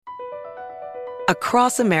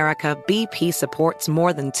Across America, BP supports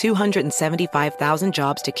more than 275,000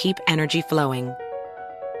 jobs to keep energy flowing.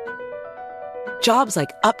 Jobs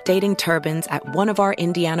like updating turbines at one of our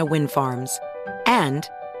Indiana wind farms and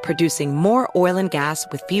producing more oil and gas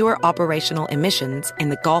with fewer operational emissions in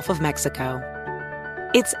the Gulf of Mexico.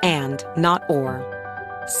 It's and, not or.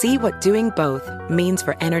 See what doing both means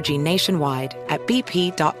for energy nationwide at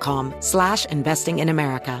bp.com/investing in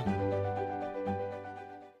America.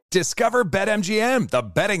 Discover BetMGM, the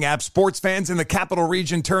betting app sports fans in the capital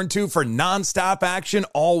region turn to for nonstop action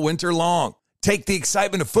all winter long. Take the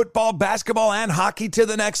excitement of football, basketball, and hockey to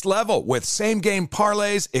the next level with same-game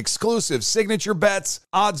parlays, exclusive signature bets,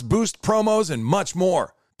 odds boost promos, and much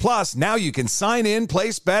more. Plus, now you can sign in,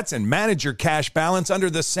 place bets, and manage your cash balance under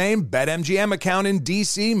the same BetMGM account in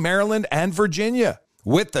D.C., Maryland, and Virginia.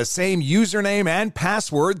 With the same username and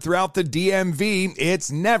password throughout the DMV, it's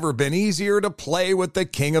never been easier to play with the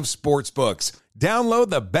king of sportsbooks. Download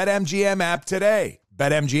the BetMGM app today.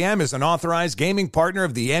 BetMGM is an authorized gaming partner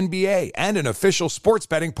of the NBA and an official sports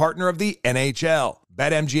betting partner of the NHL.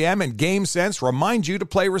 BetMGM and GameSense remind you to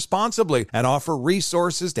play responsibly and offer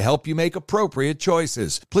resources to help you make appropriate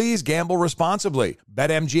choices. Please gamble responsibly.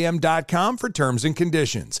 BetMGM.com for terms and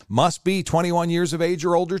conditions. Must be 21 years of age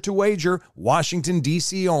or older to wager. Washington,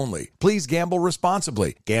 D.C. only. Please gamble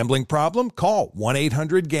responsibly. Gambling problem? Call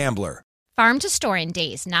 1-800-GAMBLER. Farm to store in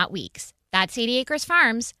days, not weeks. That's 80 Acres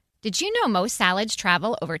Farms. Did you know most salads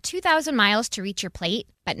travel over 2,000 miles to reach your plate?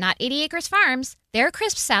 But not 80 Acres Farms. Their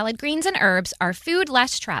crisp salad greens and herbs are food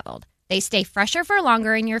less traveled. They stay fresher for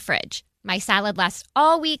longer in your fridge. My salad lasts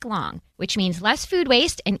all week long, which means less food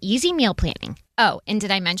waste and easy meal planning. Oh, and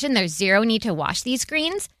did I mention there's zero need to wash these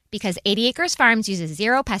greens? Because 80 Acres Farms uses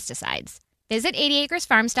zero pesticides. Visit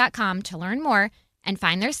 80acresfarms.com to learn more and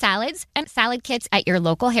find their salads and salad kits at your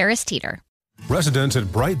local Harris Teeter. Residents at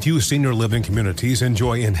Brightview Senior Living Communities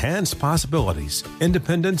enjoy enhanced possibilities,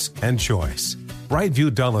 independence, and choice.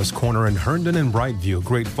 Brightview Dulles Corner in Herndon and Brightview,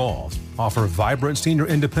 Great Falls, offer vibrant senior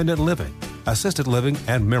independent living, assisted living,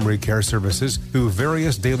 and memory care services through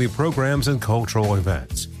various daily programs and cultural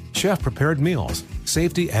events. Chef-prepared meals,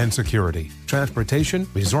 safety and security, transportation,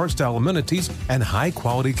 resort-style amenities, and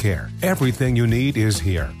high-quality care. Everything you need is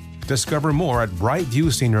here. Discover more at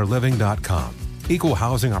brightviewseniorliving.com. Equal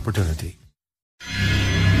housing opportunity.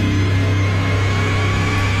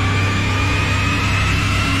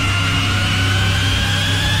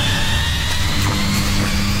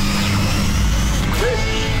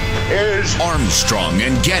 Is Armstrong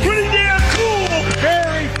and Getty. Pretty damn cool.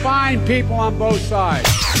 Very fine people on both sides.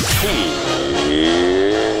 He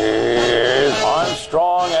is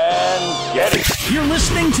Armstrong and Getty. You're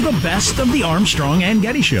listening to the best of the Armstrong and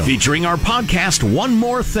Getty Show, featuring our podcast, One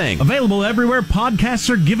More Thing. Available everywhere podcasts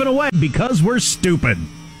are given away because we're stupid.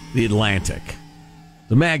 The Atlantic,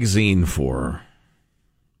 the magazine for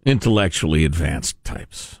intellectually advanced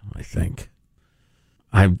types, I think.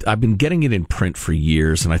 I've been getting it in print for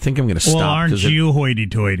years, and I think I'm going to stop. Well, aren't you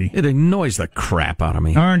hoity-toity? It annoys the crap out of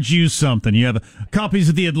me. Aren't you something? You have copies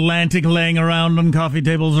of The Atlantic laying around on coffee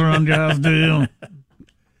tables around your house, do you?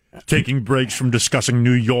 Taking breaks from discussing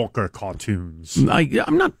New Yorker cartoons.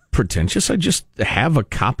 I'm not pretentious. I just have a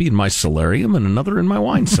copy in my solarium and another in my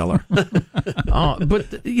wine cellar.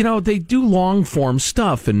 But, you know, they do long-form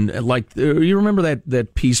stuff. And, like, you remember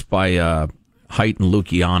that piece by Haidt and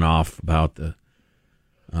Lukianoff about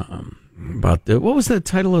what was the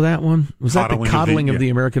title of that one? Was that The Coddling of the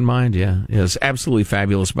American Mind? Yeah. It's absolutely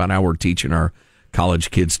fabulous about how we're teaching our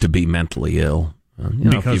college kids to be mentally ill.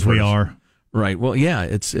 Because we are. Right. Well, yeah,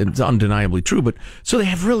 it's undeniably true. But so they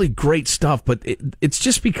have really great stuff, but it's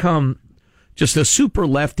just become just a super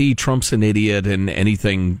lefty Trump's an idiot, and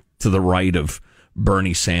anything to the right of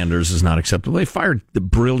Bernie Sanders is not acceptable. They fired the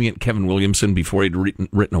brilliant Kevin Williamson before he'd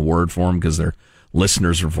written a word for him because their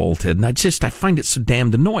listeners revolted. And I find it so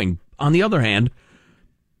damned annoying. On the other hand,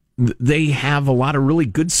 they have a lot of really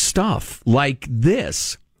good stuff like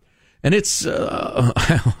this. And it's a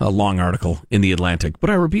long article in The Atlantic, but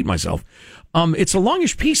I repeat myself. It's a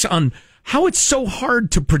longish piece on how it's so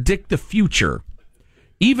hard to predict the future.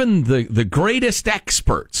 Even the greatest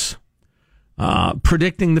experts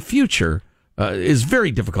predicting the future is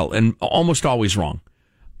very difficult and almost always wrong.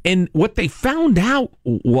 And what they found out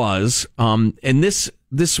was, and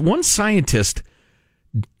this one scientist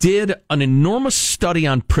did an enormous study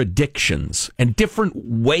on predictions and different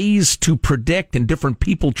ways to predict and different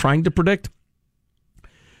people trying to predict.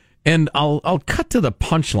 And I'll cut to the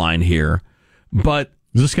punchline here, but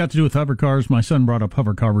has this got to do with hover cars? My son brought up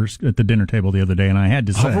hover cars at the dinner table the other day, and I had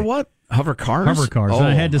to say, hover what? Hover cars? Hover cars. And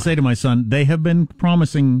I had to say to my son, they have been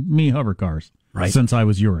promising me hover cars since I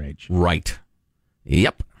was your age. Right.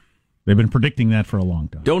 Yep. They've been predicting that for a long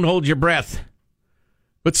time. Don't hold your breath.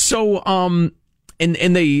 But so, and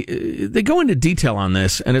they go into detail on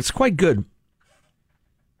this, and it's quite good.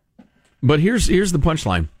 But here's the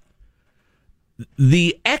punchline.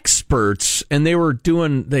 The experts, and they were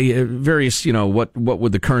doing various, what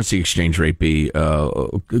would the currency exchange rate be?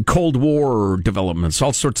 Cold War developments,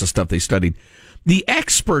 all sorts of stuff they studied. The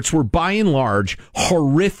experts were, by and large,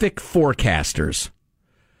 horrific forecasters.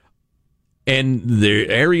 And their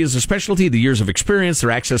areas of specialty, the years of experience, their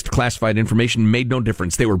access to classified information made no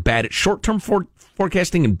difference. They were bad at short-term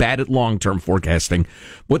forecasting and bad at long-term forecasting.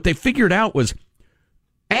 What they figured out was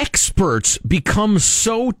experts become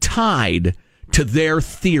so tied to their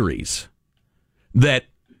theories that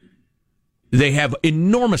they have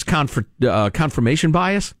enormous confirmation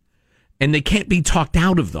bias, and they can't be talked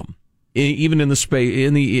out of them, even in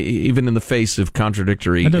the face of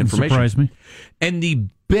contradictory that doesn't information. Surprise me. And the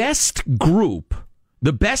best group,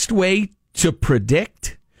 the best way to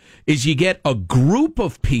predict is you get a group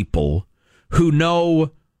of people who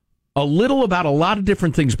know a little about a lot of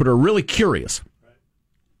different things, but are really curious.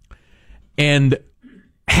 And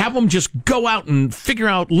have them just go out and figure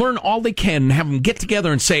out, learn all they can, and have them get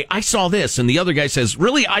together and say, I saw this. And the other guy says,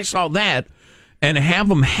 really, I saw that. And have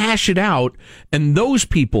them hash it out. And those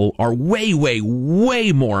people are way, way,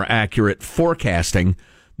 way more accurate forecasting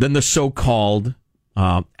than the so-called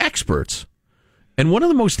experts. And one of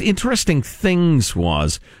the most interesting things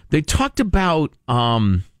was they talked about,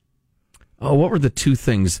 what were the two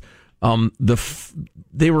things?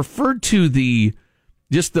 They referred to the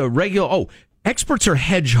regular, experts are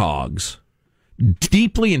hedgehogs,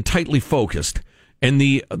 deeply and tightly focused. And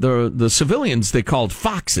the civilians they called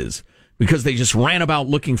foxes because they just ran about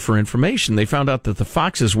looking for information. They found out that the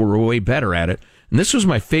foxes were way better at it. And this was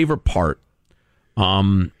my favorite part.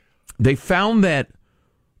 They found that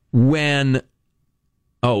they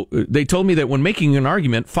told me that when making an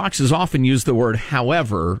argument, foxes often use the word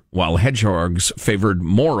however, while hedgehogs favored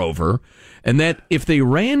moreover, and that if they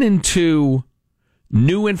ran into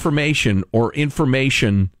new information or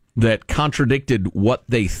information that contradicted what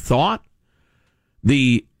they thought,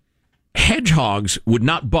 the hedgehogs would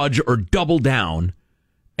not budge or double down,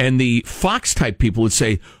 and the fox-type people would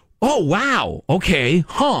say, oh, wow, okay,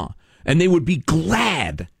 huh, and they would be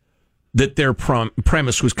glad that their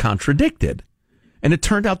premise was contradicted. And it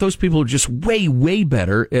turned out those people are just way, way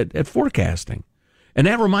better at forecasting. And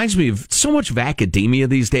that reminds me of so much of academia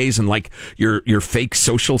these days and like your fake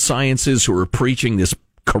social sciences who are preaching this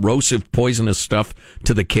corrosive, poisonous stuff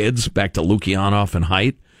to the kids, back to Lukianoff and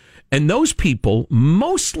Haidt. And those people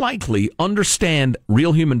most likely understand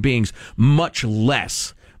real human beings much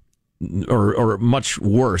less or much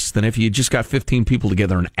worse than if you just got 15 people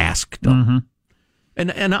together and asked them. Mm-hmm.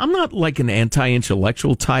 And I'm not like an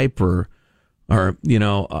anti-intellectual type or but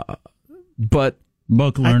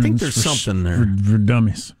I think there's something there. For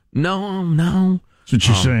dummies. No. That's what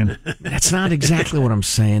you're saying. That's not exactly what I'm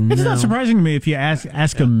saying. It's not surprising to me if you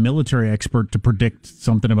ask a military expert to predict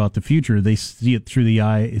something about the future, they see it through the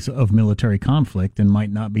eyes of military conflict and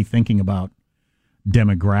might not be thinking about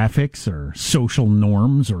demographics or social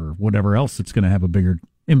norms or whatever else that's going to have a bigger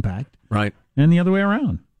impact. Right. And the other way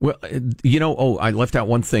around. Well, I left out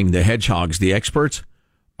one thing, the hedgehogs, the experts.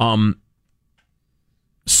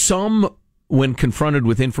 Some, when confronted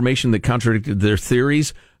with information that contradicted their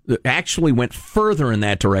theories, actually went further in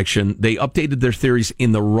that direction. They updated their theories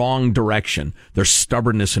in the wrong direction. Their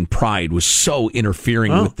stubbornness and pride was so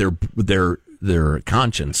interfering with their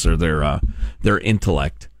conscience or their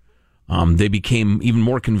intellect. They became even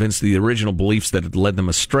more convinced of the original beliefs that had led them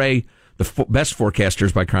astray. The best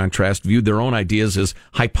forecasters, by contrast, viewed their own ideas as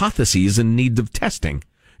hypotheses in need of testing.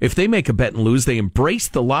 If they make a bet and lose, they embrace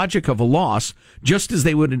the logic of a loss just as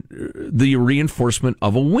they would the reinforcement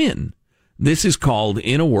of a win. This is called,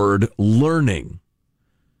 in a word, learning.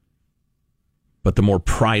 But the more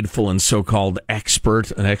prideful and so-called expert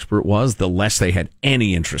an expert was, the less they had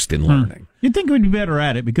any interest in learning. You'd think we'd be better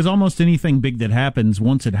at it because almost anything big that happens,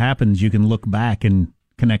 once it happens, you can look back and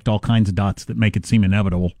connect all kinds of dots that make it seem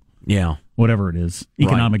inevitable. Yeah. Whatever it is.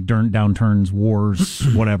 Economic downturns, wars,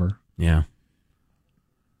 whatever. Yeah.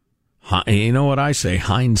 You know what I say?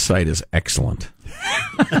 Hindsight is excellent.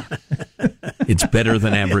 It's better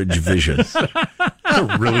than average vision. That's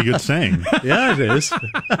a really good saying. Yeah, it is.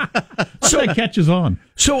 So that catches on.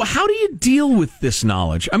 So how do you deal with this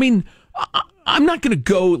knowledge? I mean, I'm not going to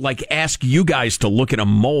go ask you guys to look at a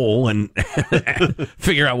mole and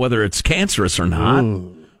figure out whether it's cancerous or not.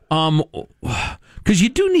 Because you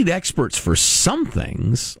do need experts for some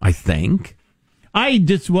things, I think. I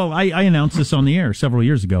announced this on the air several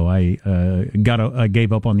years ago. I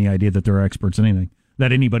gave up on the idea that there are experts in anything,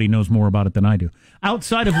 that anybody knows more about it than I do.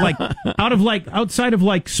 Outside of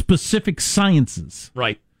specific sciences.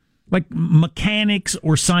 Right. Like mechanics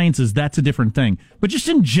or sciences, that's a different thing. But just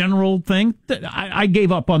in general thing, I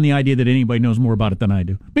gave up on the idea that anybody knows more about it than I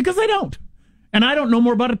do. Because they don't. And I don't know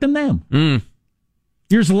more about it than them.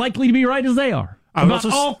 You're as likely to be right as they are. About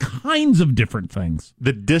all kinds of different things.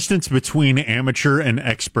 The distance between amateur and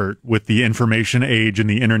expert with the information age and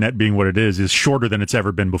the internet being what it is shorter than it's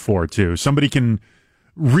ever been before, too. Somebody can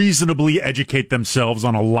reasonably educate themselves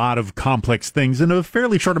on a lot of complex things in a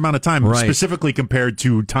fairly short amount of time, specifically compared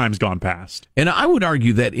to times gone past. And I would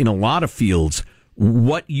argue that in a lot of fields,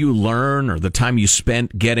 what you learn or the time you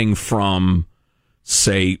spent getting from,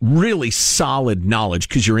 say, really solid knowledge,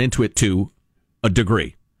 because you're into it, to a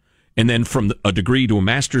degree, and then from a degree to a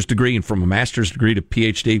master's degree, and from a master's degree to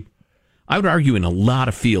PhD, I would argue in a lot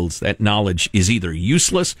of fields that knowledge is either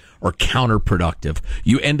useless or counterproductive.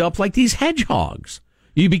 You end up like these hedgehogs.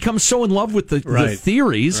 You become so in love with the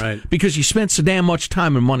theories because you spent so damn much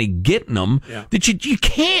time and money getting them that you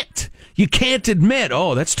can't admit,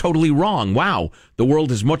 oh, that's totally wrong. Wow, the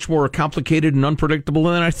world is much more complicated and unpredictable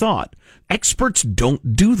than I thought. Experts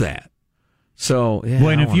don't do that. So,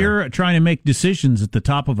 if you're trying to make decisions at the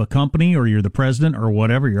top of a company, or you're the president or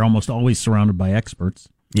whatever, you're almost always surrounded by experts.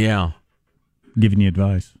 Yeah, giving you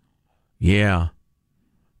advice. Yeah.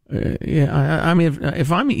 I mean,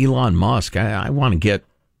 if I'm Elon Musk, I want to get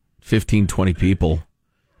 15, 20 people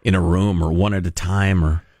in a room, or one at a time,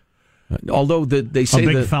 or although they say a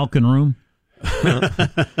big Falcon room.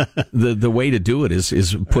 the way to do it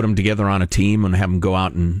is put them together on a team and have them go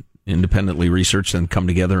out and independently research and come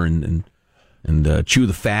together and chew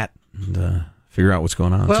the fat and figure out what's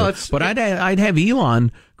going on. Well, but I'd have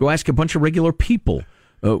Elon go ask a bunch of regular people.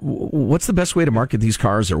 What's the best way to market these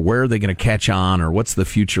cars, or where are they going to catch on, or what's the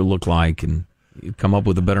future look like, and you come up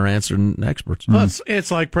with a better answer than experts. Well,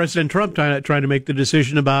 it's like President Trump trying to make the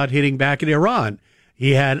decision about hitting back at Iran.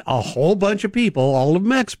 He had a whole bunch of people, all of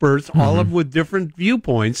them experts, all of them with different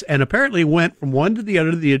viewpoints, and apparently went from one to the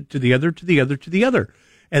other, to the other, to the other, to the other,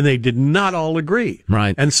 and they did not all agree.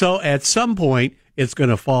 Right. And so at some point, it's going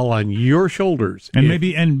to fall on your shoulders.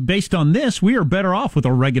 And based on this, we are better off with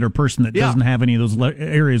a regular person that doesn't have any of those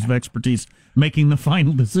areas of expertise making the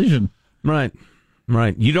final decision. Right.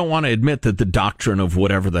 You don't want to admit that the doctrine of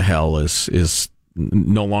whatever the hell is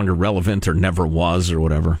no longer relevant, or never was, or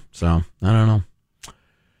whatever. So, I don't know.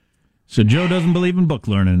 So Joe doesn't believe in book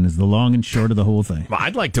learning is the long and short of the whole thing. Well,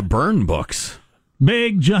 I'd like to burn books.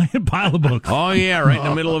 Big, giant pile of books. Oh, yeah, right in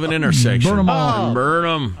the middle of an intersection. Burn them all. Burn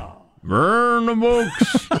them. Burn the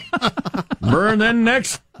books. Burn then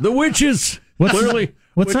next, the witches.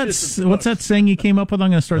 What's that saying you came up with? I'm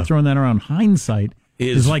going to start throwing that around. Hindsight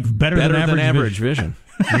is like better than average vision.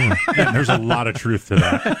 Yeah, there's a lot of truth to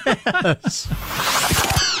that.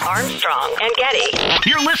 Armstrong and Getty.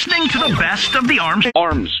 You're listening to the best of the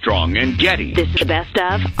Armstrong and Getty. This is the best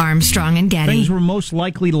of Armstrong and Getty. Things we're most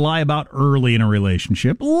likely to lie about early in a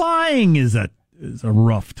relationship. Lying is a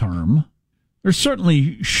rough term. There's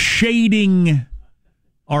certainly shading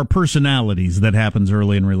our personalities that happens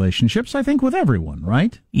early in relationships, I think, with everyone,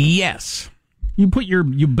 right? Yes. You put your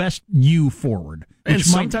best you forward. And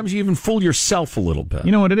sometimes you even fool yourself a little bit.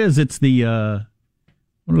 You know what it is? It's the,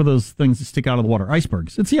 what are those things that stick out of the water?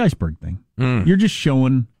 Icebergs. It's the iceberg thing. You're just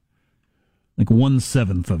showing like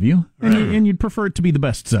 1/7 of you, and you'd prefer it to be the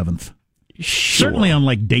best 7th. Sure. Certainly on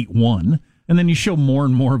like date 1, and then you show more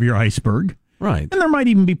and more of your iceberg. Right. And there might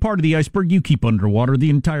even be part of the iceberg you keep underwater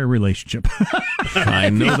the entire relationship.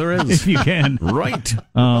 I know there is. If you can. Right.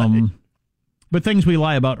 But things we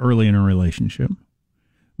lie about early in a relationship.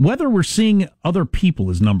 Whether we're seeing other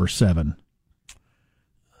people is number 7.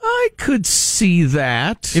 I could see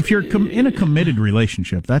that. If you're in a committed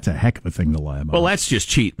relationship, that's a heck of a thing to lie about. Well, that's just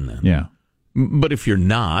cheating then. Yeah. But if you're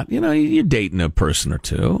not, you're dating a person or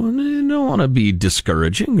two, and you don't want to be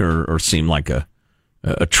discouraging or seem like a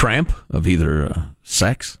tramp of either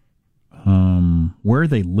sex. Where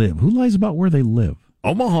they live. Who lies about where they live?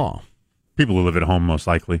 Omaha. People who live at home, most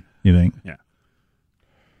likely. You think? Yeah.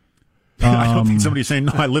 I don't think somebody's saying,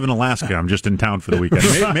 no, I live in Alaska. I'm just in town for the weekend.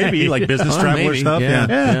 Maybe like business traveler stuff.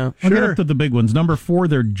 Yeah. I'll get up to the big ones. Number 4,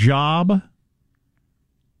 their job.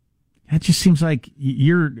 That just seems like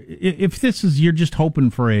you're just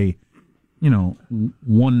hoping for a,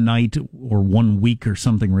 one night or 1 week or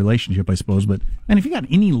something relationship, I suppose. And if you got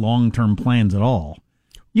any long-term plans at all,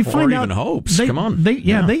 You find out even hopes. Come on.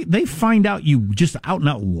 They find out you just out and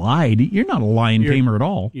out lied. You're not a lying tamer at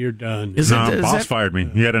all. You're done. Boss fired me.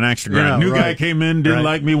 He had an extra grand. New guy came in, didn't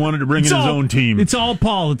like me, wanted to bring in his own team. It's all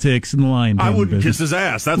politics in the lying taming I wouldn't business. kiss his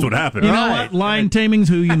ass. That's what happened. You know what? Lying taming's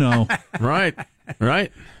who you know. Right.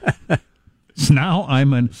 So now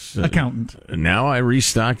I'm an accountant. Now I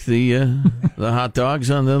restock the hot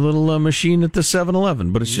dogs on the little machine at the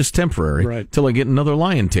 7-Eleven, but it's just temporary till I get another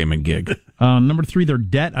lion taming gig. Number 3, their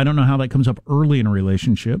debt. I don't know how that comes up early in a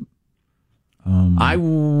relationship. I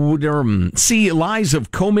would see lies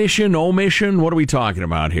of commission, omission. What are we talking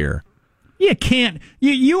about here? You can't.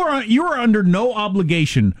 You are under no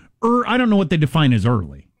obligation. I don't know what they define as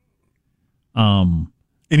early.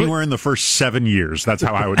 Anywhere in the first 7 years. That's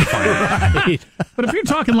how I would define it. But if you're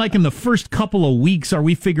talking like in the first couple of weeks, are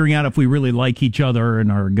we figuring out if we really like each other and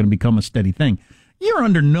are going to become a steady thing? You're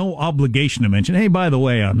under no obligation to mention, hey, by the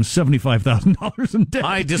way, I'm $75,000 in debt.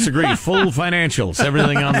 I disagree. Full financials,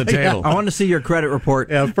 everything on the table. I want to see your credit report.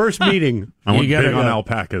 First meeting. I went big on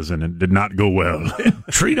alpacas, and it did not go well.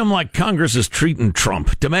 Treat them like Congress is treating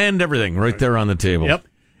Trump. Demand everything right there on the table. Yep.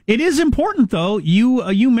 It is important, though.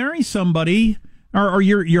 You marry somebody... Or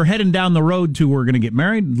you're heading down the road to we're going to get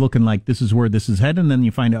married, looking like this is where this is heading, and then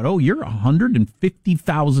you find out, you're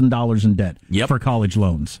 $150,000 in debt for college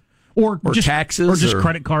loans, or just taxes, or just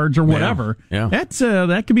credit cards, or whatever. Yeah.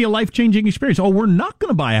 That could be a life-changing experience. We're not going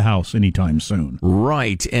to buy a house anytime soon,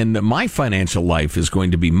 right? And my financial life is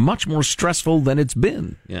going to be much more stressful than it's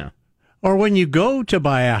been. Yeah. Or when you go to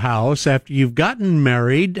buy a house after you've gotten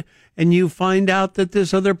married and you find out that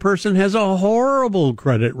this other person has a horrible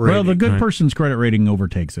credit rating. Well, the good person's credit rating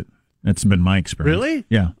overtakes it. That's been my experience. Really?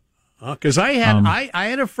 Yeah. Because I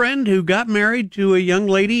had a friend who got married to a young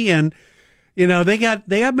lady, and they got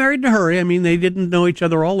married in a hurry. I mean, they didn't know each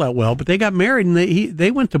other all that well, but they got married, and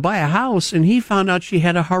they went to buy a house, and he found out she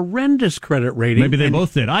had a horrendous credit rating. Maybe they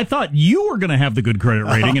both did. I thought you were going to have the good credit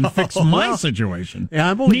rating and fix my situation.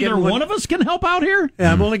 Yeah, neither one of us can help out here.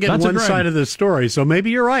 Yeah, I'm only getting one side of the story, so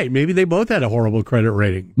maybe you're right. Maybe they both had a horrible credit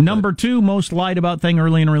rating. Number 2 most lied about thing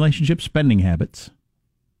early in a relationship: spending habits.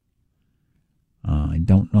 I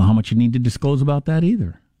don't know how much you need to disclose about that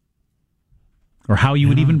either. Or how you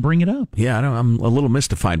would even bring it up. Yeah, I know. I'm a little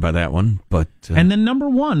mystified by that one, but and then number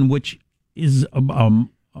 1, which is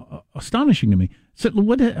astonishing to me. So,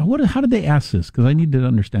 how did they ask this? Because I need to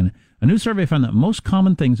understand it. A new survey found that most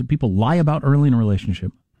common things that people lie about early in a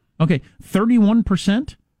relationship. Okay,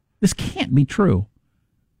 31%. This can't be true.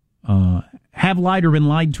 Have lied or been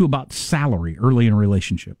lied to about salary early in a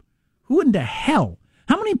relationship. Who in the hell?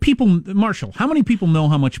 How many people, Marshall? How many people know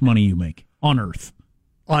how much money you make on Earth?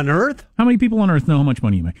 On Earth? How many people on Earth know how much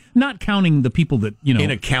money you make? Not counting the people that,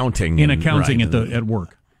 in accounting. At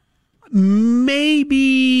work.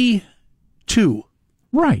 Maybe 2.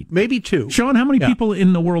 Right. Maybe 2. Sean, how many people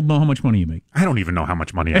in the world know how much money you make? I don't even know how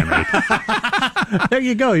much money I make. There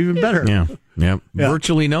you go. Even better. Yeah.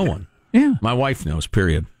 Virtually no one. Yeah. My wife knows,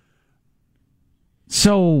 period.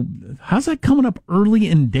 So, how's that coming up early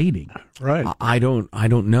in dating? Right. I don't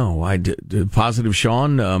know. Positive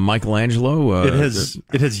Sean, Michelangelo.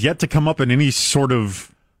 It has yet to come up in any sort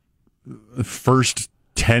of first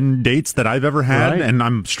 10 dates that I've ever had, and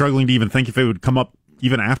I'm struggling to even think if it would come up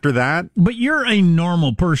even after that. But you're a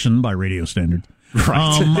normal person by radio standards.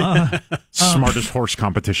 Right. Smartest horse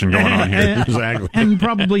competition going on here. Exactly. And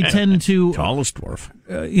probably tend to... Tallest dwarf.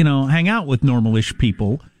 Hang out with normal-ish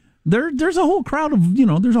people. There's a whole crowd of,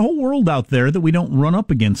 there's a whole world out there that we don't run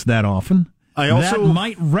up against that often. That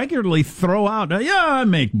might regularly throw out, I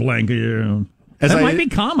make blank. That might be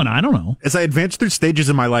common. I don't know. As I advance through stages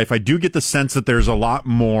in my life, I do get the sense that there's a lot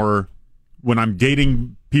more when I'm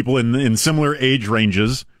dating people in similar age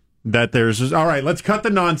ranges. That there's, all right, let's cut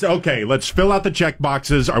the nonsense. Okay, let's fill out the check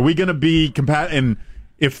boxes. Are we going to be compatible? And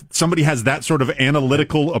if somebody has that sort of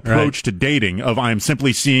analytical approach to dating, of I'm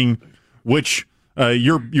simply seeing which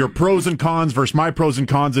your pros and cons versus my pros and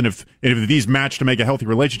cons, and if these match to make a healthy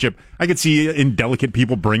relationship, I could see indelicate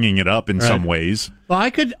people bringing it up in some ways. Well,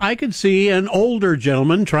 I could see an older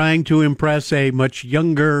gentleman trying to impress a much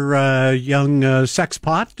younger young sex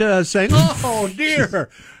pot, saying, "Oh dear,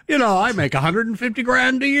 I make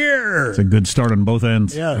 $150,000 a year." It's a good start on both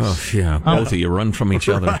ends. Yes. Oh yeah, both of you run from each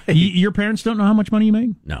other. Your parents don't know how much money you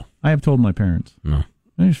make? No, I have told my parents. No,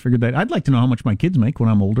 I just figured that I'd like to know how much my kids make when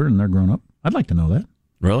I'm older and they're grown up. I'd like to know that.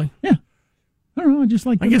 Really? Yeah. I don't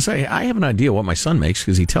know. I guess I have an idea what my son makes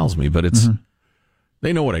because he tells me, but it's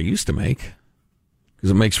they know what I used to make because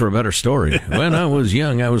it makes for a better story. When I was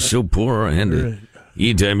young, I was so poor I had to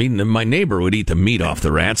eat. I mean, my neighbor would eat the meat off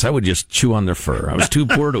the rats. I would just chew on their fur. I was too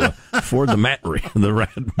poor to afford the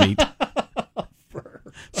rat meat.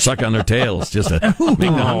 suck on their tails just to make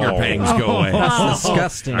the hunger pangs go away. That's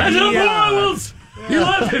disgusting. That's horrible. You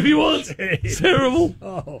love it if you want. It's terrible.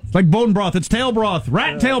 It's like bone broth. It's tail broth.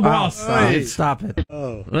 Rat tail broth. Stop it.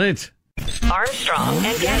 Right. Armstrong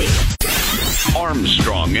and Getty.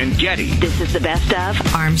 Armstrong and Getty. This is the best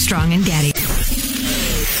of Armstrong and Getty.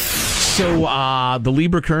 So the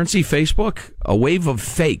Libra currency, Facebook, a wave of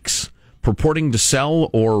fakes purporting to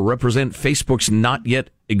sell or represent Facebook's not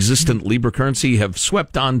yet existent Libra currency have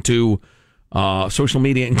swept onto social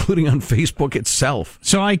media, including on Facebook itself.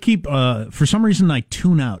 So I keep, for some reason, I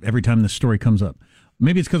tune out every time this story comes up.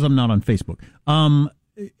 Maybe it's because I'm not on Facebook.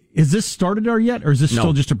 Is this started yet, or is this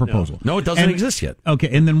still just a proposal? No, it doesn't exist yet. Okay,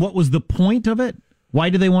 and then what was the point of it? Why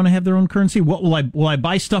do they want to have their own currency? What will I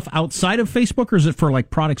buy stuff outside of Facebook, or is it for like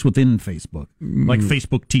products within Facebook, like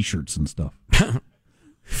Facebook T-shirts and stuff?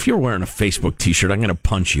 If you're wearing a Facebook T-shirt, I'm going to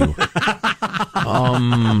punch you. I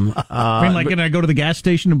mean, like, can I go to the gas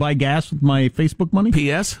station and buy gas with my Facebook money?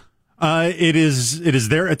 P.S. It is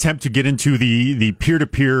their attempt to get into the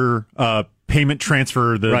peer-to-peer payment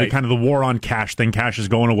transfer, the kind of the war on cash thing. Cash is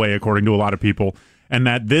going away, according to a lot of people, and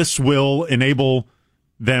that this will enable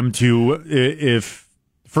them to, if,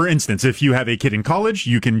 for instance, if you have a kid in college,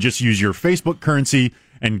 you can just use your Facebook currency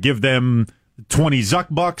and give them 20 Zuck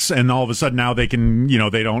bucks, and all of a sudden now they can,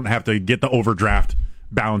 they don't have to get the overdraft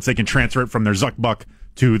balance. They can transfer it from their Zuck buck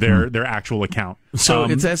to their actual account. So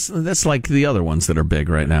that's like the other ones that are big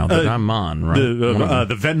right now that I'm on, right?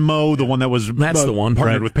 The Venmo, the one that was the one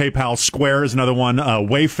partnered with PayPal. Square is another one.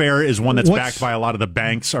 Wayfair is one that's backed by a lot of the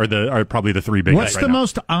banks. Are probably the three biggest. What's the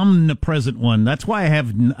most omnipresent one? That's why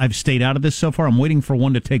I've stayed out of this so far. I'm waiting for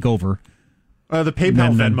one to take over. The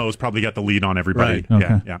PayPal Venmo's probly got the lead on everybody. Right.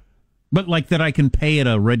 Okay. Yeah. But like that, I can pay at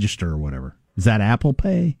a register or whatever. Is that Apple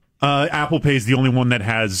Pay? Apple Pay is the only one that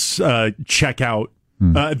has checkout.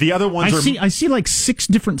 The other ones I see like 6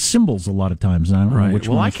 different symbols a lot of times, and I don't know which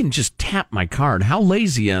one. I can just tap my card. How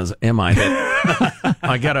lazy am I? That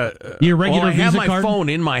I gotta your regular I have Visa my card? phone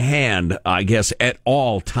in my hand, I guess, at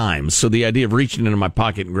all times. So the idea of reaching into my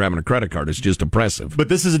pocket and grabbing a credit card is just oppressive. But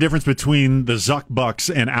this is a difference between the Zuck Bucks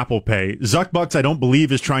and Apple Pay. Zuck Bucks, I don't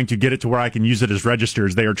believe, is trying to get it to where I can use it as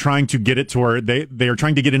registers. They are trying to get it to where they are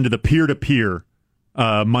trying to get into the peer-to-peer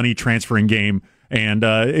money transferring game, and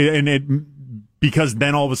it. Because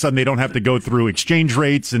then all of a sudden they don't have to go through exchange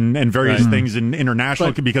rates and various things in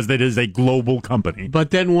international, because it is a global company. But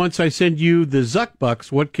then once I send you the Zuck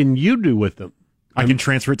bucks, what can you do with them? I can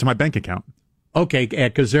transfer it to my bank account. Okay,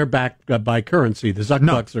 because they're backed by currency. The Zuck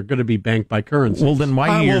bucks are going to be banked by currency. Well, then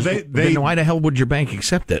why the hell would your bank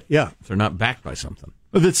accept it? Yeah, if they're not backed by something.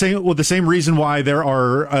 The same reason why there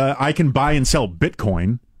are I can buy and sell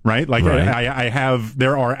Bitcoin. Right? Like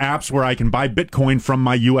there are apps where I can buy Bitcoin from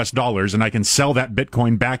my U.S. dollars, and I can sell that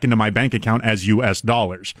Bitcoin back into my bank account as U.S.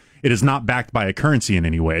 dollars. It is not backed by a currency in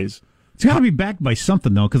any ways. It's got to be backed by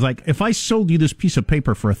something, though, because like if I sold you this piece of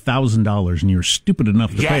paper for $1,000 and you're stupid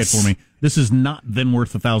enough to pay it for me, this is not then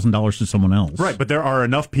worth $1,000 to someone else. Right, but there are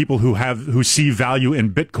enough people who see value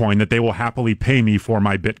in Bitcoin that they will happily pay me for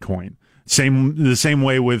my Bitcoin. The same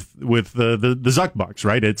way with the Zuck bucks,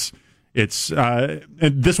 right? It's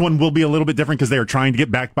this one will be a little bit different because they are trying to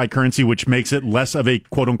get backed by currency, which makes it less of a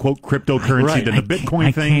quote unquote cryptocurrency than the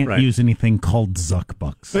Bitcoin thing. I can't use anything called Zuck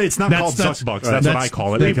bucks. It's not called Zuck bucks. That's what I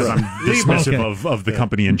call it because I'm dismissive of the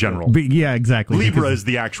company in general. Yeah, exactly. Libra is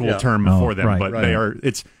the actual term for them, but they are.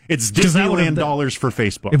 It's Disneyland dollars for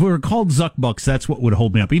Facebook. If we were called Zuck bucks, that's what would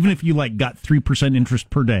hold me up. Even if you got 3% interest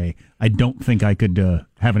per day, I don't think I could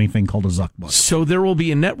have anything called a Zuck buck. So there will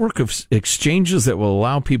be a network of exchanges that will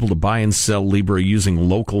allow people to buy and sell Libra using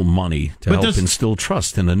local money to help instill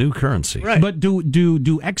trust in a new currency. Right. But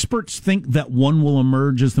do experts think that one will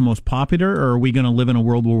emerge as the most popular, or are we going to live in a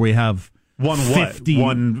world where we have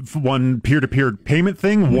one peer-to-peer payment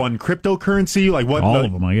thing, one cryptocurrency, like what? All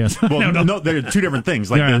of them, I guess. Well, no, they're two different things.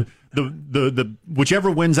 Like the whichever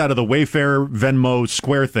wins out of the Wayfair, Venmo,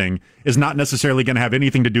 Square thing is not necessarily going to have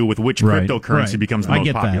anything to do with which cryptocurrency becomes the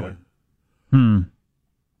most popular. That.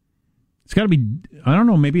 It's got to be. I don't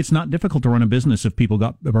know. Maybe it's not difficult to run a business if people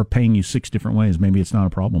are paying you 6 different ways. Maybe it's not a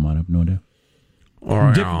problem. I have no idea.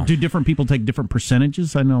 Do different people take different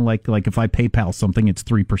percentages? I know, like if I PayPal something, it's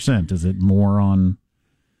 3%. Is it more on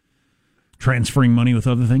transferring money with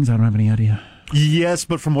other things? I don't have any idea. Yes,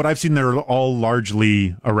 but from what I've seen, they're all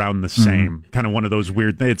largely around the same. Kind of one of those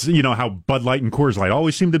weird things. It's, how Bud Light and Coors Light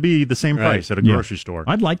always seem to be the same price at a grocery store.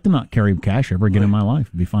 I'd like to not carry cash ever again in my life.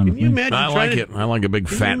 It'd be fine with me. I like it. I like a big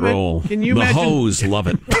fat roll. Can you imagine? The hoes love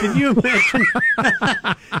it. Can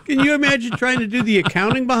you imagine trying to do the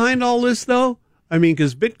accounting behind all this, though? I mean,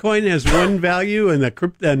 because Bitcoin has one value and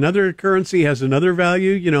another currency has another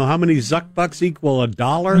value. You know, how many Zuckbucks equal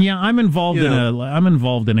 $1? Yeah, I'm involved in a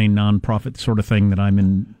nonprofit sort of thing that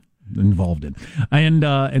I'm involved in,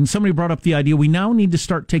 and somebody brought up the idea we now need to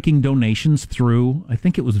start taking donations through. I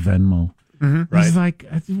think it was Venmo. Mm-hmm. Right. It's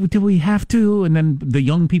like, do we have to? And then the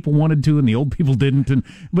young people wanted to, and the old people didn't.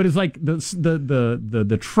 But it's like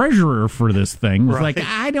the treasurer for this thing was like,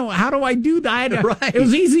 I don't. How do I do that? Right. It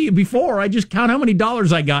was easy before. I just count how many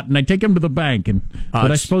dollars I got, and I take them to the bank.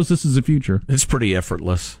 But I suppose this is the future. It's pretty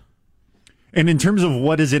effortless. And in terms of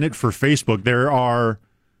what is in it for Facebook, there are.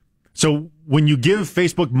 So when you give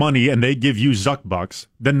Facebook money and they give you Zuckbucks,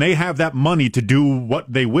 then they have that money to do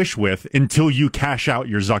what they wish with until you cash out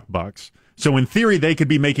your Zuckbucks. So in theory, they could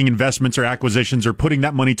be making investments or acquisitions or putting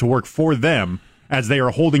that money to work for them as they are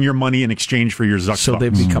holding your money in exchange for your Zuckbucks. So they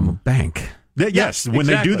become a bank. Yes, when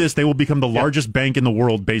they do this, they will become the largest bank in the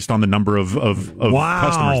world based on the number of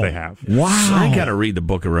customers they have. Wow. So I got to read the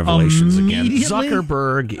book of Revelations again.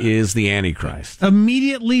 Zuckerberg is the Antichrist.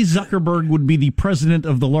 Immediately, Zuckerberg would be the president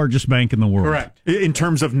of the largest bank in the world. Correct. In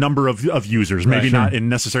terms of number of users, maybe not in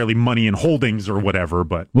necessarily money and holdings or whatever,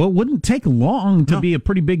 but... Well, it wouldn't take long to be a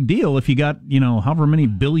pretty big deal if you got, however many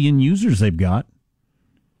billion users they've got.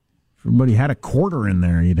 If everybody had a quarter in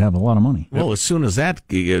there, you'd have a lot of money. Well, as soon as that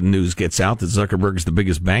news gets out that Zuckerberg's the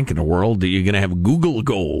biggest bank in the world, you're going to have Google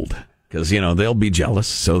Gold. Because, they'll be jealous,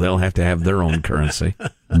 so they'll have to have their own currency.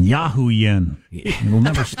 And Yahoo Yen. It'll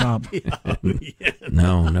never stop.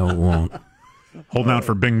 No, it won't. Holding out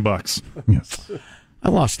for Bing Bucks. Yes. I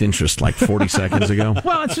lost interest like 40 seconds ago.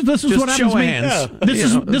 Well, this is what happens to me. Hands.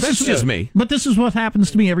 This is just me. But this is what happens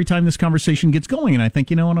to me every time this conversation gets going. And I think,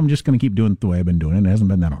 I'm just going to keep doing it the way I've been doing it. It hasn't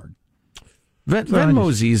been that hard.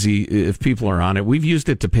 Venmo's easy if people are on it. We've used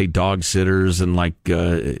it to pay dog sitters and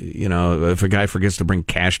if a guy forgets to bring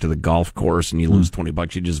cash to the golf course and you lose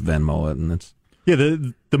 $20, you just Venmo it, and it's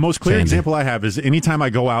the most clear example I have is anytime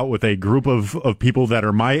I go out with a group of people that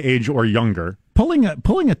are my age or younger. Pulling a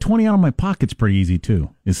 20 out of my pocket's pretty easy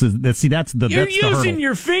too. That's the You're using hurdle.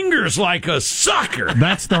 Your fingers like a sucker.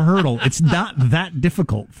 That's the hurdle. It's not that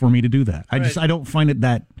difficult for me to do that. I don't find it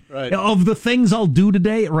that. Right. Of the things I'll do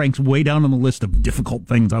today, it ranks way down on the list of difficult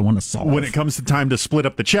things I want to solve. When it comes to time to split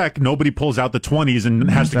up the check, nobody pulls out the 20s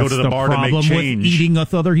and has to go to the bar to make change. With eating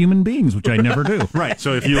with other human beings, which I never do. Right.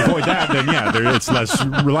 So if you avoid that, then it's less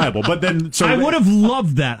reliable. But then, I would have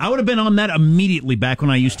loved that. I would have been on that immediately back when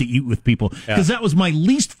I used to eat with people, because that was my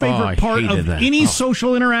least favorite part of any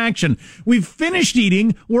social interaction. We've finished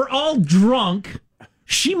eating. We're all drunk.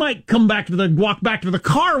 She might walk back to the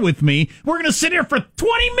car with me. We're going to sit here for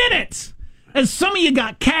 20 minutes. And some of you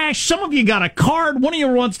got cash. Some of you got a card. One of you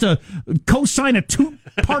wants to co-sign a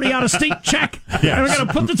two-party out-of-state check. Yes. And we're going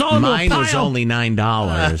to put this all into a pile. Mine was only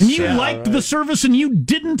 $9. And you liked the service and you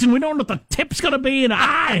didn't, and we don't know what the tip's going to be, and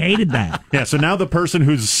I hated that. Yeah, so now the person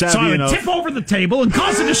who's savvy So I would enough... tip over the table and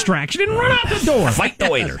cause a distraction and run out the door. Fight the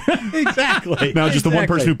waiter. Exactly. Now just the one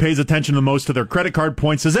person who pays attention the most to their credit card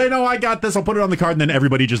points says, hey, no, I got this, I'll put it on the card, and then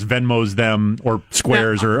everybody just Venmos them or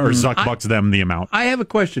squares or Zuckbucks them the amount. I have a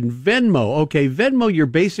question. Venmo. Okay, Venmo, you're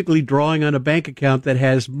basically drawing on a bank account that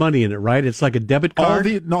has money in it, right? It's like a debit card?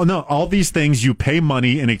 All these things, you pay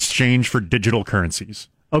money in exchange for digital currencies.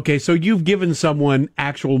 Okay, so you've given someone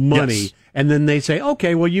actual money, yes. And then they say,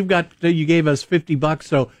 okay, well, you gave us $50,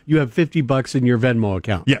 so you have $50 in your Venmo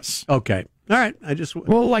account. Yes. Okay. All right.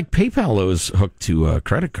 Well, like PayPal is hooked to a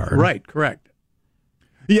credit card. Right, correct.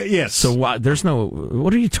 Yeah, yes. So there's no...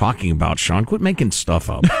 What are you talking about, Sean? Quit making stuff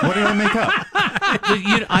up. What did I make up?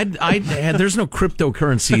 There's no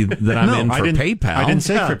cryptocurrency that I'm in for PayPal. I didn't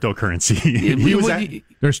say cryptocurrency.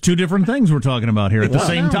 There's two different things we're talking about here at the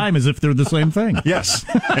same time, as if they're the same thing. Yes.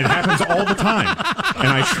 It happens all the time. And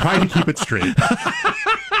I try to keep it straight.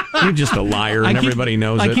 You're just a liar, and everybody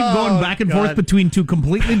knows it. I keep going back and forth between two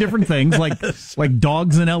completely different things, like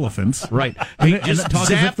dogs and elephants. Right. Hey, just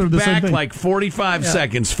zap back like 45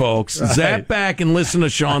 seconds, folks. Right. Zap back and listen to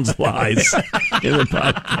Sean's lies in the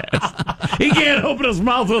podcast. He can't open his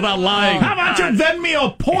mouth without lying. How about you Venmo me a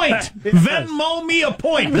point? Venmo me a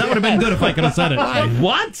point. That would have been good if I could have said it.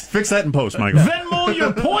 What? Fix that in post, Michael. Venmo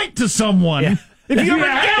your point to someone. Yeah. If you ever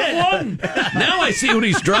get one. Now I see what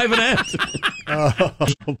he's driving at.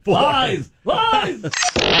 Lies!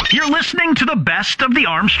 You're listening to the best of the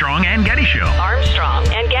Armstrong and Getty Show. Armstrong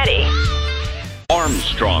and Getty.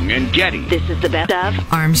 Armstrong and Getty. This is the best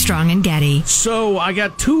of Armstrong and Getty. So I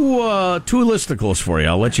got two listicles for you.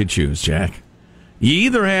 I'll let you choose, Jack. You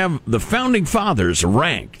either have the Founding Fathers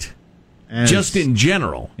ranked just in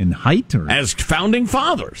general. In height? Or? As Founding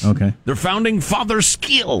Fathers. Okay. Their Founding Father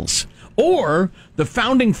skills. or the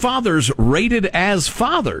founding fathers rated as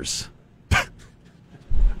fathers.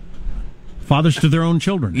 Fathers to their own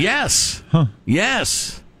children. Yes. Huh.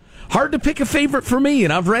 Yes. Hard to pick a favorite for me,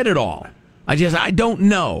 and I've read it all. I don't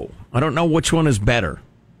know. I don't know which one is better.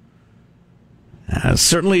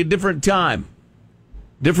 Certainly a different time.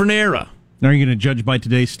 Different era. Are you going to judge by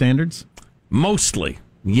today's standards? Mostly.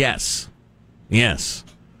 Yes. Yes.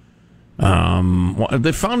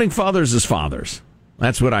 The founding fathers is fathers.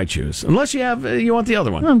 That's what I choose. Unless you want the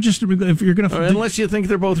other one. I'm just if you're going to unless you think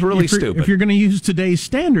they're both really stupid. If you're going to use today's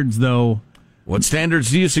standards, though, what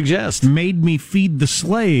standards do you suggest? Made me feed the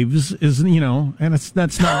slaves is and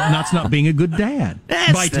that's not being a good dad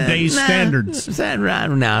by today's standards. Is that right?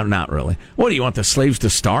 No, not really. What do you want the slaves to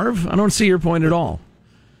starve? I don't see your point at all.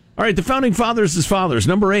 All right, the founding fathers is fathers.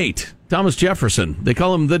 Number 8, Thomas Jefferson. They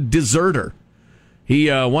call him the deserter.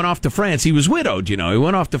 He went off to France. He was widowed, He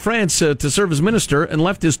went off to France to serve as minister and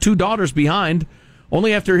left his 2 daughters behind.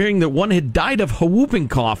 Only after hearing that one had died of whooping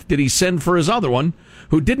cough did he send for his other one,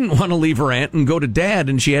 who didn't want to leave her aunt and go to dad,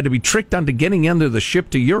 and she had to be tricked into getting into the ship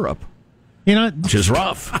to Europe. Which is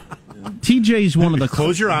rough. TJ's one of the...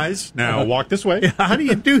 Close your eyes. Now walk this way. How do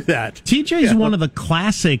you do that? TJ's one of the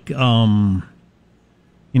classic... love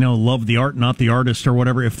the art, not the artist, or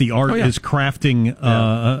whatever. If the art is crafting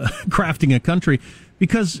a country,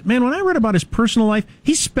 because man, when I read about his personal life,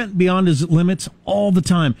 he spent beyond his limits all the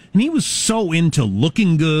time, and he was so into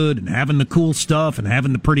looking good and having the cool stuff and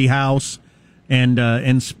having the pretty house,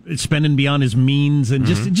 and spending beyond his means, and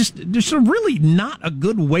just really not a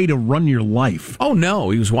good way to run your life. Oh no,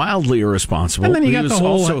 he was wildly irresponsible. And then he was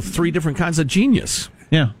also 3 different kinds of genius.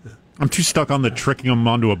 Yeah. I'm too stuck on the tricking them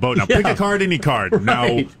onto a boat. Now, pick a card, any card. Right.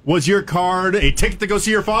 Now, was your card a ticket to go see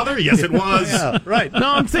your father? Yes, it was. Right.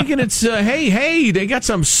 No, I'm thinking it's, hey, they got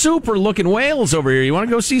some super-looking whales over here. You want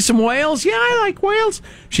to go see some whales? Yeah, I like whales.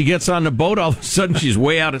 She gets on the boat. All of a sudden, she's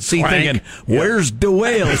way out at sea thinking, where's the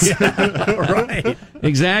whales? Right.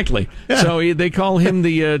 Exactly. Yeah. So they call him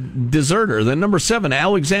the deserter. Then number 7,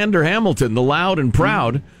 Alexander Hamilton, the loud and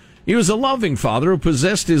proud. He was a loving father who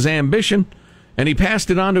possessed his ambition, and he passed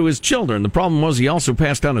it on to his children. The problem was he also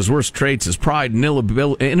passed on his worst traits, his pride and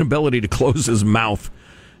inability to close his mouth.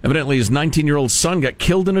 Evidently, his 19-year-old son got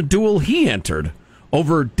killed in a duel he entered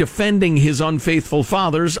over defending his unfaithful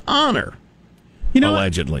father's honor,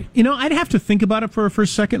 allegedly. I'd have to think about it for a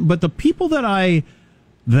second, but the people that I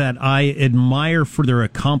admire for their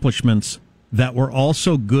accomplishments that were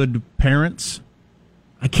also good parents,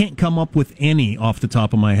 I can't come up with any off the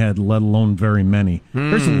top of my head, let alone very many.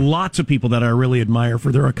 There's lots of people that I really admire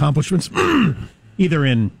for their accomplishments, either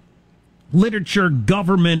in literature,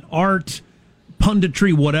 government, art,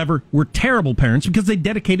 punditry, whatever, were terrible parents because they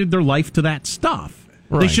dedicated their life to that stuff.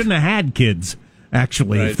 Right. They shouldn't have had kids,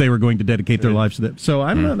 actually, if they were going to dedicate their lives to that. So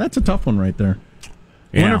I don't know. That's a tough one right there.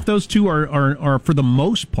 I wonder if those two are, for the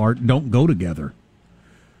most part, don't go together.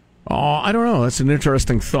 Oh, I don't know. That's an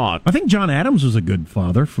interesting thought. I think John Adams was a good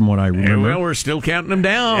father, from what I remember. Well, we're still counting him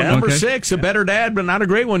down. Number 6, a better dad, but not a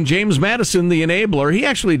great one. James Madison, the enabler. He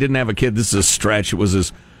actually didn't have a kid. This is a stretch. It was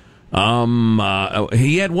his...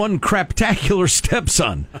 he had one craptacular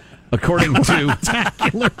stepson, according to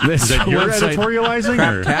this Is that your website.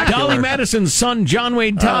 Editorializing? Dolly Madison's son, John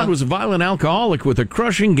Wade Todd, was a violent alcoholic with a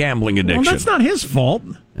crushing gambling addiction. Well, that's not his fault.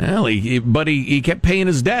 Well, he kept paying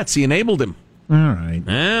his debts. He enabled him. All right.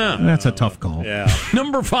 Yeah. That's a tough call. Yeah.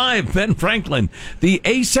 Number 5, Ben Franklin, the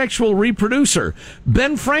asexual reproducer.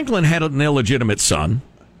 Ben Franklin had an illegitimate son,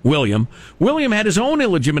 William. William had his own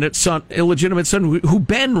illegitimate son who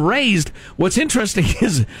Ben raised. What's interesting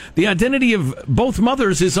is the identity of both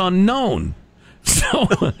mothers is unknown. So,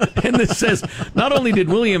 and this says, not only did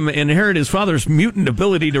William inherit his father's mutant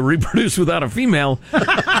ability to reproduce without a female, blah,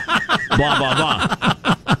 blah, blah.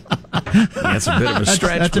 That's a bit of a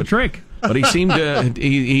stretch. That's a trick. But he seemed to,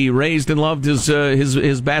 he raised and loved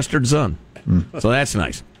his bastard son. So that's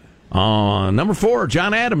nice. Number 4,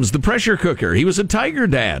 John Adams, the pressure cooker. He was a tiger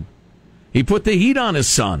dad. He put the heat on his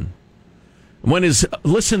son.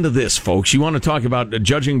 Listen to this, folks. You want to talk about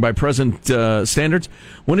judging by present standards?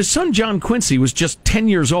 When his son John Quincy was just 10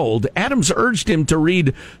 years old, Adams urged him to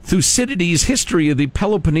read Thucydides' History of the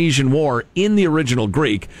Peloponnesian War in the original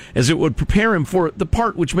Greek, as it would prepare him for the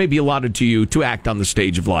part which may be allotted to you to act on the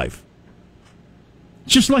stage of life.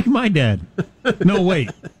 Just like my dad. No, wait.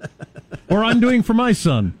 Or I'm doing for my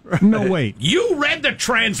son. No, wait. You read the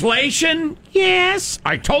translation? Yes.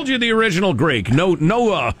 I told you the original Greek. No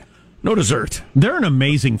dessert. They're an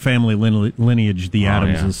amazing family lineage, the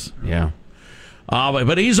Adamses. Yeah.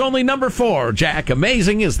 But he's only number 4, Jack.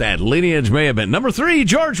 Amazing as that lineage may have been. Number 3,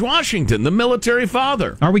 George Washington, the military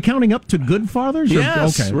father. Are we counting up to good fathers?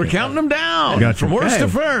 Yes, Okay. We're counting them down from worst to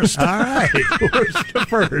first. All right, worst to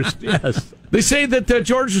first, yes. They say that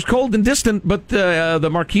George was cold and distant, but the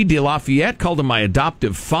Marquis de Lafayette called him my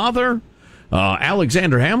adoptive father.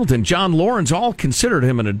 Alexander Hamilton, John Lawrence, all considered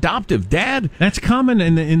him an adoptive dad. That's common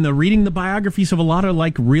in the reading the biographies of a lot of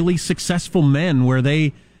like really successful men, where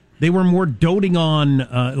they were more doting on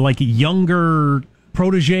like younger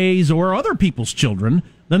proteges or other people's children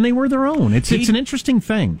than they were their own. It's an interesting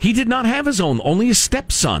thing. He did not have his own, only his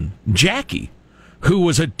stepson, Jackie, who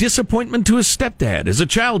was a disappointment to his stepdad. As a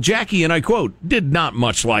child, Jackie, and I quote, did not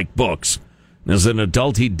much like books. As an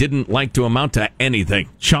adult, he didn't like to amount to anything.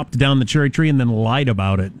 Chopped down the cherry tree and then lied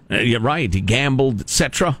about it. Yeah, right. He gambled,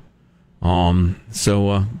 etc.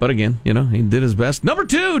 But again, he did his best. Number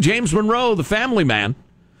 2, James Monroe, the family man.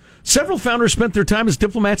 Several founders spent their time as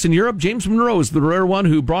diplomats in Europe. James Monroe is the rare one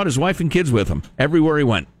who brought his wife and kids with him everywhere he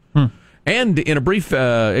went. And in a brief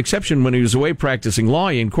exception, when he was away practicing law,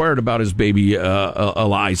 he inquired about his baby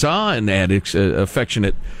Eliza and had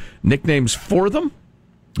affectionate nicknames for them.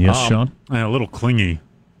 Yes, Sean? A little clingy.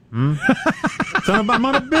 I'm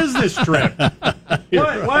on a business trip. What?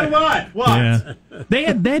 Yeah. They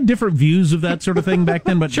had different views of that sort of thing back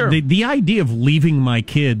then, but sure. The idea of leaving my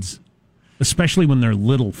kids, especially when they're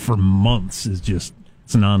little, for months it's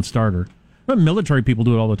a non-starter. But military people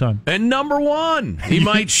do it all the time. And number 1, he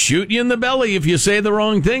might shoot you in the belly if you say the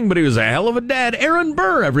wrong thing, but he was a hell of a dad. Aaron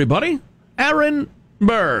Burr, everybody. Aaron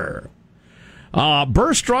Burr.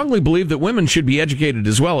 Burr strongly believed that women should be educated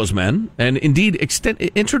as well as men, and indeed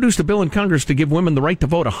introduced a bill in Congress to give women the right to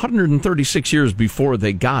vote 136 years before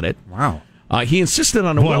they got it. Wow. He insisted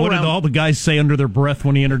on a what did all the guys say under their breath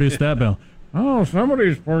when he introduced that bill? Oh,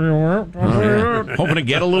 somebody's pretty well. Hoping to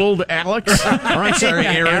get a little Alex. Or I'm sorry,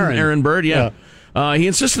 Aaron Burr, yeah. He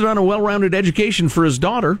insisted on a well-rounded education for his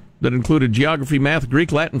daughter that included geography, math,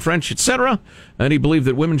 Greek, Latin, French, etc. And he believed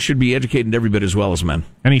that women should be educated every bit as well as men.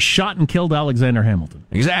 And he shot and killed Alexander Hamilton.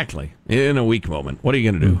 Exactly. In a weak moment. What are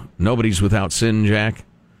you going to do? Nobody's without sin, Jack.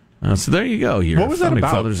 So there you go. What was that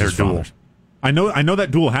about, their duel? I know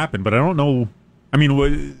that duel happened, but I don't know. I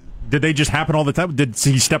mean, did they just happen all the time? Did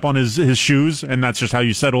he step on his shoes, and that's just how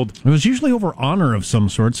you settled? It was usually over honor of some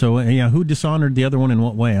sort. So, who dishonored the other one in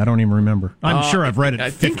what way? I don't even remember. I'm sure I've read it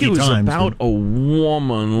 50 times. I think it was about a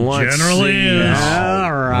woman. Generally is.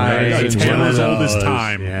 All right. As old as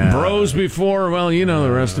time. Yeah. Bros before,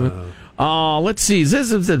 the rest of it. Let's see.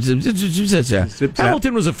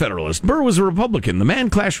 Hamilton was a Federalist. Burr was a Republican. The men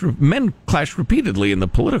clashed repeatedly in the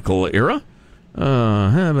political era. What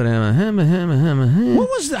was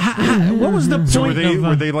the point? So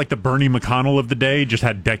were they like the Bernie McConnell of the day? Just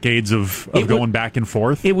had decades of going back and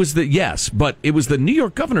forth. It was but it was the New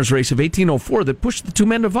York governor's race of 1804 that pushed the two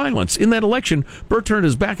men to violence. In that election, Burr turned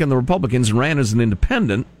his back on the Republicans and ran as an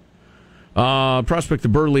independent. Prospect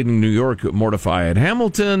of Burr leading New York mortified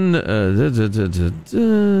Hamilton. Mention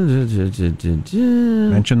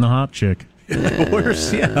the hot chick. Where's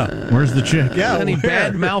the chick? Yeah, and he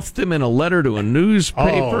bad-mouthed him in a letter to a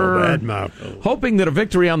newspaper. Hoping that a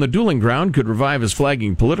victory on the dueling ground could revive his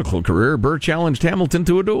flagging political career, Burr challenged Hamilton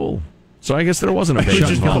to a duel. So I guess there wasn't a big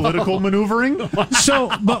just political maneuvering.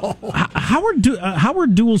 So, but how were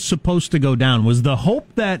duels supposed to go down? Was the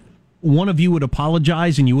hope that one of you would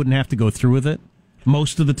apologize and you wouldn't have to go through with it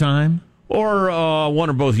most of the time? Or one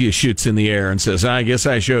or both of you shoots in the air and says, I guess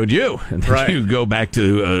I showed you. And then you go back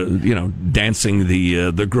to, dancing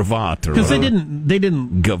the cravat. Because they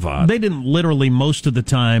didn't literally most of the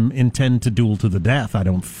time intend to duel to the death, I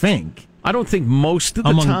don't think. I don't think most of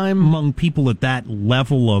the time. Among people at that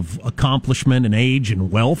level of accomplishment and age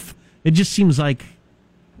and wealth, it just seems like,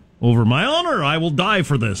 over my honor, I will die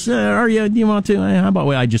for this. Do you want to? How about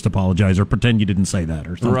I just apologize or pretend you didn't say that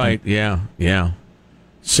or something? Right, yeah.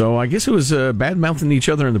 So I guess it was bad-mouthing each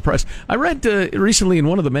other in the press. I read recently in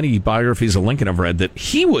one of the many biographies of Lincoln I've read that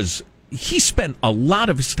he spent a lot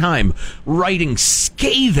of his time writing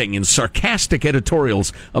scathing and sarcastic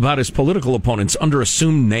editorials about his political opponents under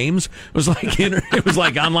assumed names. It was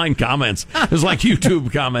like online comments. It was like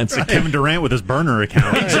YouTube comments. Like Kevin Durant with his burner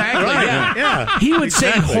account. Exactly. Yeah. He would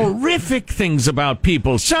say horrific things about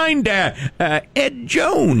people. Signed Ed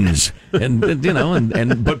Jones,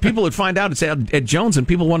 but people would find out it's Ed Jones, and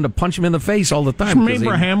people wanted to punch him in the face all the time. From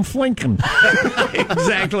Abraham Lincoln.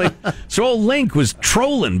 Exactly. So old Link was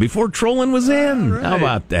trolling before trolling was in. Right. How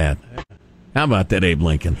about that? Abe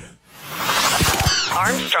Lincoln?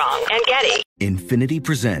 Armstrong and Getty. Infinity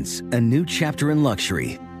presents a new chapter in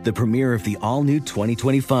luxury, the premiere of the all-new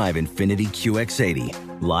 2025 Infiniti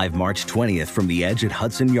QX80, live March 20th from the Edge at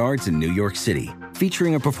Hudson Yards in New York City,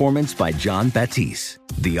 featuring a performance by John Batiste.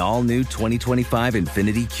 The all-new 2025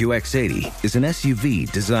 Infiniti QX80 is an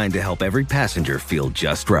SUV designed to help every passenger feel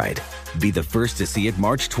just right. Be the first to see it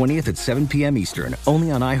March 20th at 7 p.m. Eastern,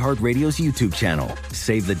 only on iHeartRadio's YouTube channel.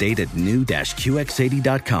 Save the date at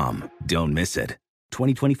new-QX80.com. Don't miss it.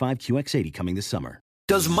 2025 QX80 coming this summer.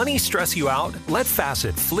 Does money stress you out? Let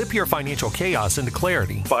Facet flip your financial chaos into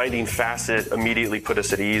clarity. Finding Facet immediately put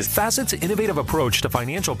us at ease. Facet's innovative approach to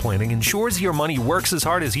financial planning ensures your money works as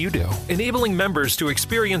hard as you do, enabling members to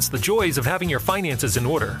experience the joys of having your finances in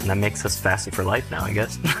order. And that makes us Facet for life now, I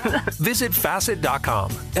guess. Visit Facet.com,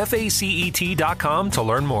 FACET.com to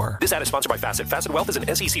learn more. This ad is sponsored by Facet. Facet Wealth is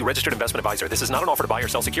an SEC registered investment advisor. This is not an offer to buy or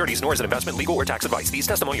sell securities, nor is it investment, legal, or tax advice. These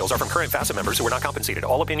testimonials are from current Facet members who are not compensated.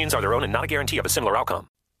 All opinions are their own and not a guarantee of a similar outcome.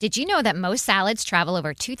 Did you know that most salads travel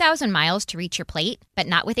over 2,000 miles to reach your plate? But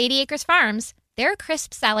not with 80 Acres Farms. Their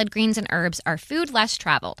crisp salad greens and herbs are food less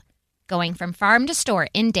traveled, going from farm to store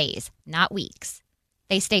in days, not weeks.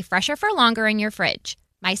 They stay fresher for longer in your fridge.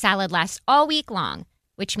 My salad lasts all week long,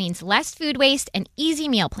 which means less food waste and easy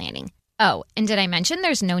meal planning. Oh, and did I mention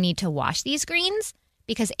there's no need to wash these greens?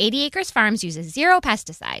 Because 80 Acres Farms uses 0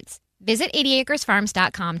 pesticides. Visit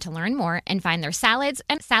 80acresfarms.com to learn more and find their salads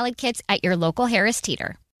and salad kits at your local Harris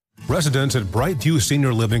Teeter. Residents at Brightview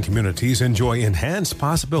Senior Living Communities enjoy enhanced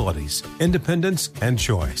possibilities, independence, and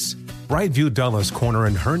choice. Brightview Dulles Corner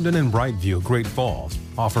in Herndon and Brightview, Great Falls,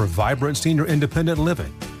 offer vibrant senior independent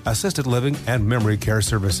living, assisted living, and memory care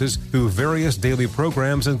services through various daily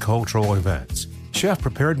programs and cultural events.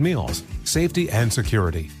 Chef-prepared meals, safety and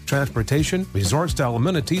security, transportation, resort-style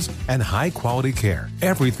amenities, and high-quality care.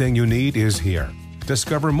 Everything you need is here.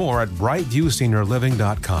 Discover more at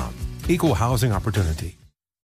brightviewseniorliving.com. Equal housing opportunity.